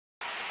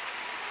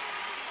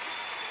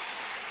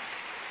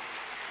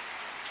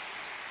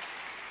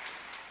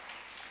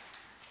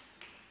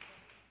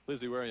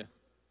Lizzie, where are you?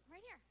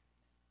 Right here.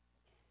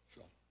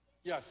 Sure.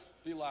 Yes,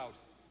 be loud.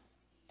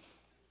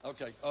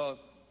 Okay,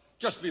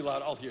 just be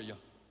loud, I'll hear you.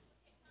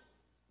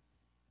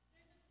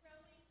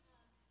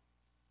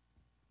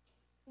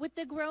 With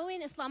the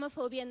growing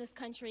Islamophobia in this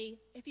country,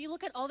 if you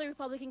look at all the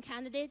Republican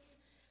candidates,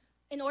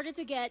 in order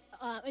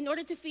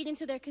to feed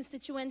into their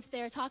constituents,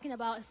 they're talking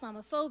about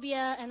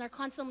Islamophobia and are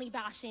constantly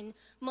bashing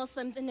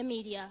Muslims in the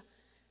media.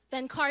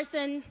 Ben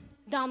Carson,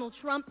 Donald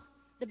Trump,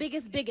 the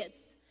biggest bigots.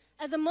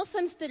 As a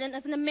Muslim student,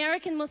 as an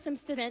American Muslim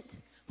student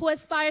who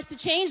aspires to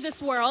change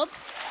this world,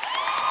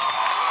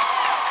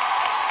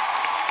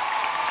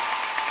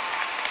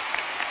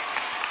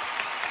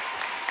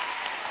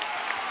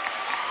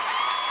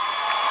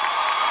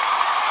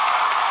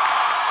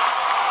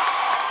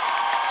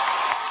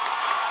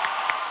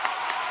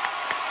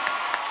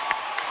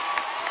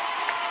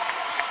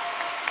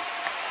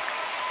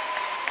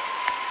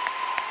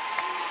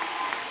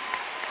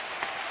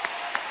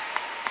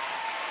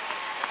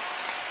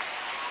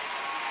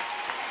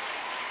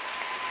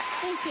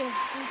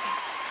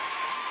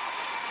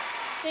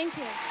 Thank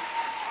you.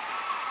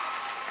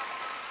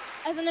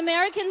 As an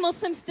American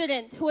Muslim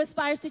student who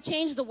aspires to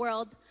change the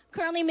world,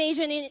 currently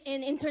majoring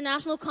in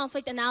international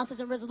conflict analysis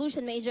and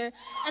resolution major,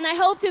 and I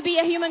hope to be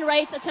a human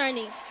rights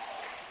attorney.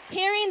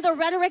 Hearing the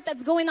rhetoric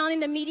that's going on in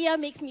the media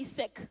makes me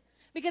sick.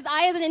 Because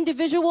I, as an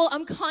individual,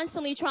 I'm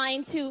constantly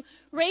trying to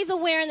raise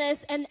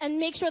awareness and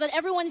make sure that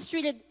everyone is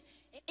treated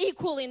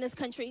equally in this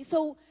country.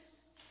 So,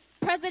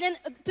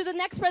 to the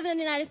next president of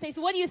the United States,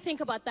 what do you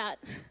think about that?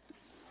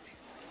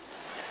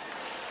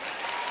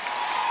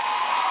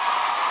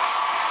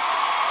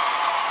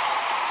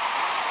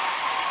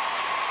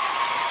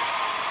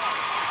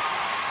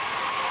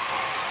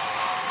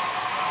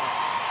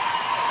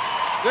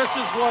 This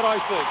is what I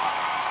think.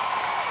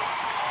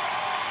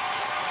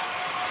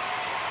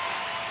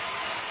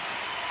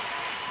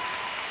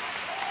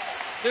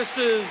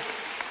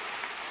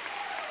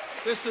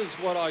 This is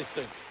what I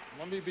think.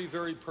 Let me be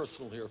very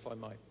personal here, if I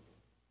might.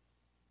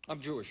 I'm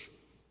Jewish.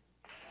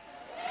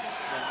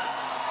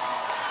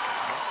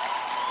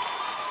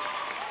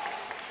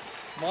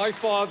 My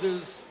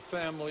father's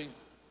family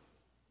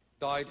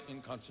died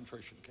in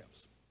concentration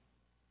camps.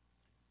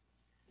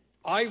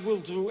 I will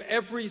do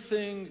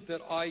everything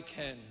that I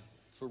can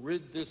to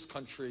rid this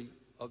country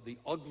of the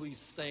ugly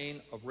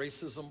stain of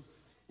racism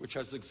which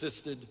has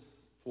existed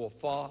for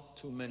far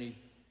too many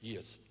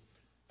years.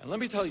 And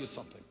let me tell you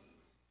something.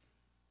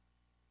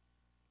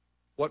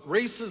 What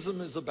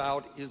racism is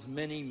about is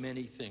many,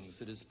 many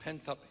things. It is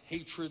pent-up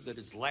hatred that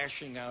is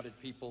lashing out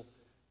at people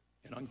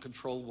in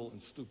uncontrollable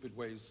and stupid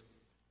ways.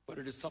 But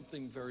it is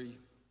something very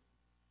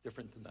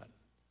different than that.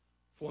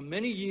 For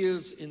many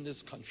years in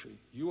this country,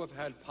 you have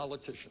had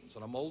politicians,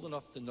 and I'm old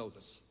enough to know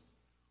this,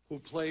 who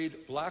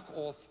played black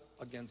off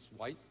against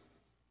white.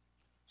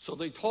 So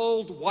they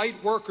told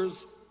white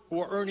workers who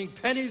are earning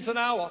pennies an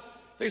hour,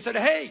 they said,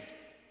 hey,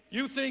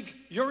 you think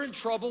you're in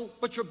trouble,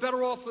 but you're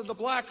better off than the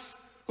blacks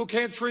who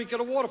can't drink at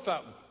a water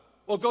fountain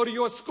or go to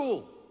your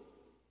school.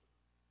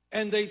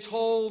 And they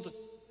told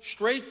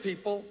straight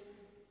people,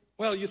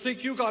 well, you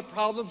think you got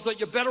problems, that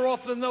you're better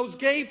off than those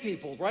gay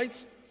people,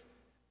 right?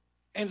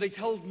 And they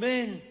told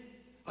men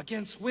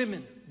against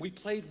women. We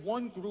played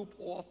one group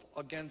off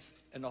against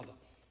another.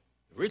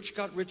 The rich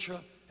got richer,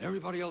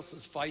 everybody else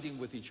is fighting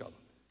with each other.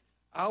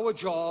 Our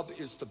job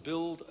is to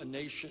build a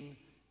nation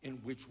in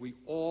which we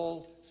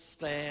all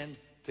stand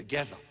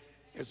together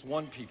as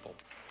one people.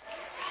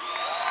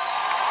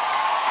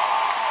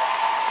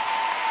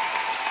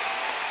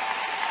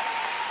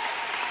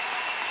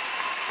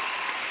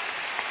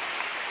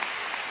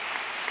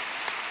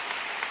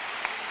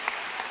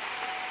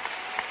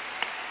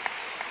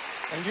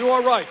 And you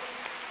are right.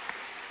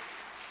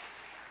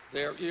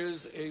 There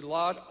is a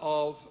lot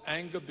of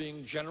anger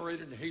being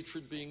generated and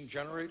hatred being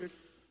generated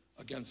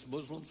against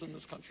Muslims in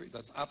this country.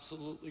 That's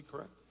absolutely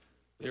correct.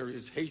 There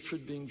is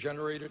hatred being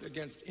generated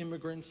against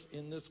immigrants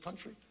in this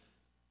country.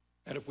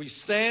 And if we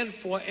stand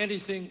for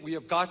anything, we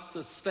have got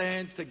to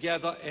stand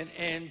together and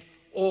end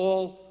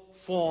all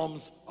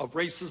forms of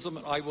racism.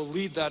 And I will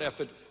lead that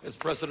effort as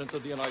President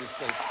of the United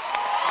States.